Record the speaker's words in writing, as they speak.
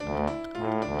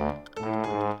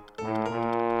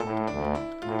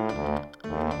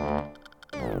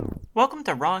Welcome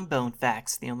to Wrong Bone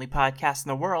Facts, the only podcast in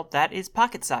the world that is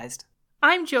pocket-sized.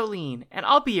 I'm Jolene, and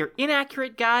I'll be your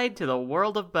inaccurate guide to the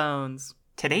world of bones.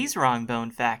 Today's wrong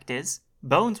bone fact is,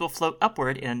 bones will float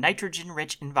upward in a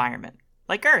nitrogen-rich environment,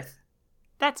 like Earth.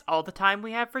 That's all the time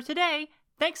we have for today.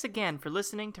 Thanks again for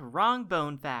listening to Wrong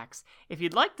Bone Facts. If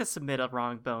you'd like to submit a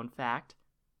wrong bone fact,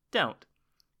 don't.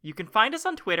 You can find us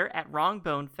on Twitter at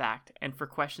WrongBoneFact, and for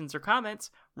questions or comments,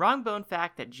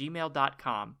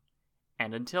 wrongbonefact@gmail.com.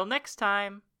 And until next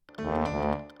time...